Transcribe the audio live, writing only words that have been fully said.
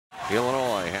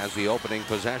Illinois has the opening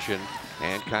possession,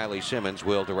 and Kylie Simmons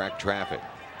will direct traffic.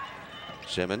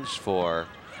 Simmons for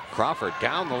Crawford,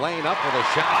 down the lane, up with a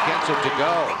shot, gets it to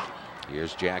go.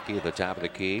 Here's Jackie at the top of the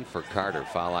key for Carter.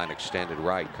 Foul line extended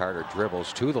right. Carter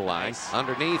dribbles to the line.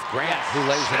 Underneath, Grant, who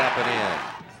lays it up and in.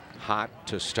 Hot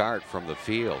to start from the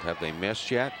field. Have they missed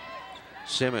yet?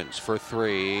 Simmons for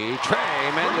three.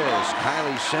 Trey Mendez.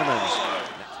 Kylie Simmons.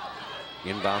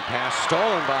 Inbound pass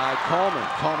stolen by Coleman.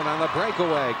 Coleman on the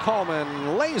breakaway.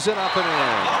 Coleman lays it up and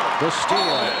in. The steal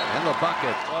and the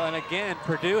bucket. Well, and again,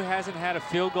 Purdue hasn't had a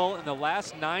field goal in the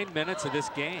last 9 minutes of this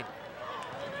game.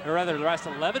 Or rather, the last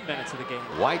 11 minutes of the game.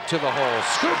 White to the hole.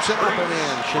 Scoops it up and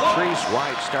in. Shatrice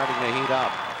White starting to heat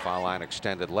up. Foul line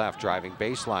extended left. Driving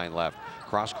baseline left.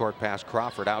 Cross court pass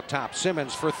Crawford out top.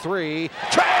 Simmons for three.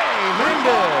 Trey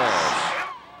Mendez.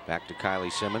 Back to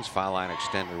Kylie Simmons. Foul line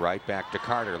extended right. Back to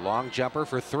Carter. Long jumper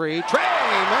for three. Trey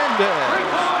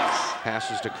Mendez.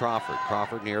 Passes to Crawford.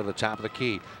 Crawford near the top of the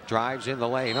key. Drives in the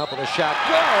lane. Up with a shot.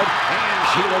 Good. And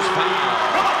she was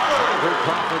fouled.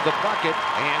 Crawford the bucket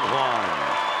and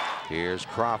one. Here's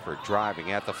Crawford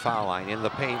driving at the foul line in the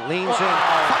paint. Leans in.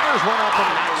 Fires one up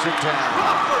and knocks it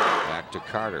down. Back to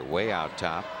Carter. Way out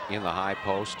top. In the high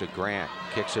post to Grant.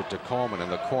 Kicks it to Coleman in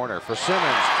the corner for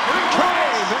Simmons.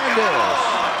 Trey Mendez.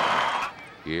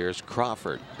 Here's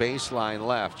Crawford, baseline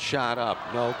left, shot up,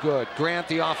 no good. Grant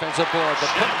the offensive board, the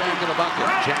putback in the bucket.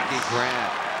 Jackie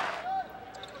Grant.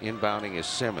 Inbounding is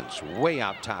Simmons, way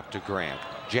out top to Grant.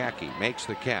 Jackie makes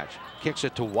the catch, kicks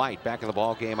it to White, back in the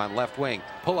ball game on left wing.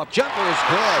 Pull-up jumper is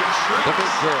good. The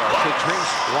big girl,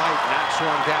 Shatrice White knocks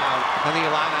one down, and the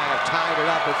Illini have tied it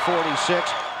up at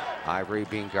 46. Ivory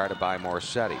being guarded by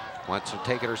Morsetti. Wants to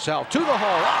take it herself to the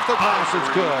hole, off the glass, it's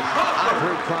good.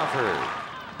 Ivory Crawford.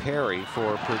 Perry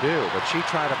for Purdue, but she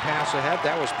tried to pass ahead.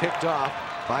 That was picked off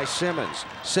by Simmons.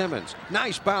 Simmons,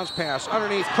 nice bounce pass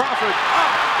underneath Crawford. Up,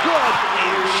 good.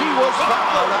 She was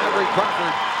fouled. Ivory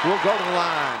Crawford will go to the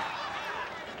line.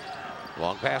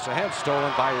 Long pass ahead,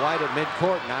 stolen by White at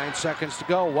midcourt. 9 seconds to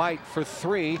go. White for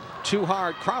three. Too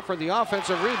hard. Crawford, the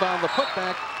offensive rebound, the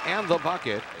putback, and the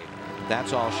bucket.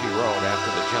 That's all she wrote after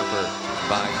the jumper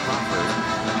by Crawford.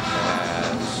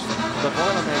 As the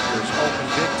Boilermakers open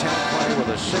Big Ten play with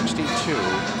a 62-55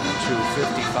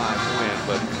 win,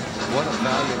 but what a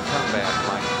valiant comeback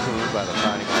by Purdue by the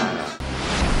Fighting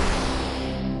Illini.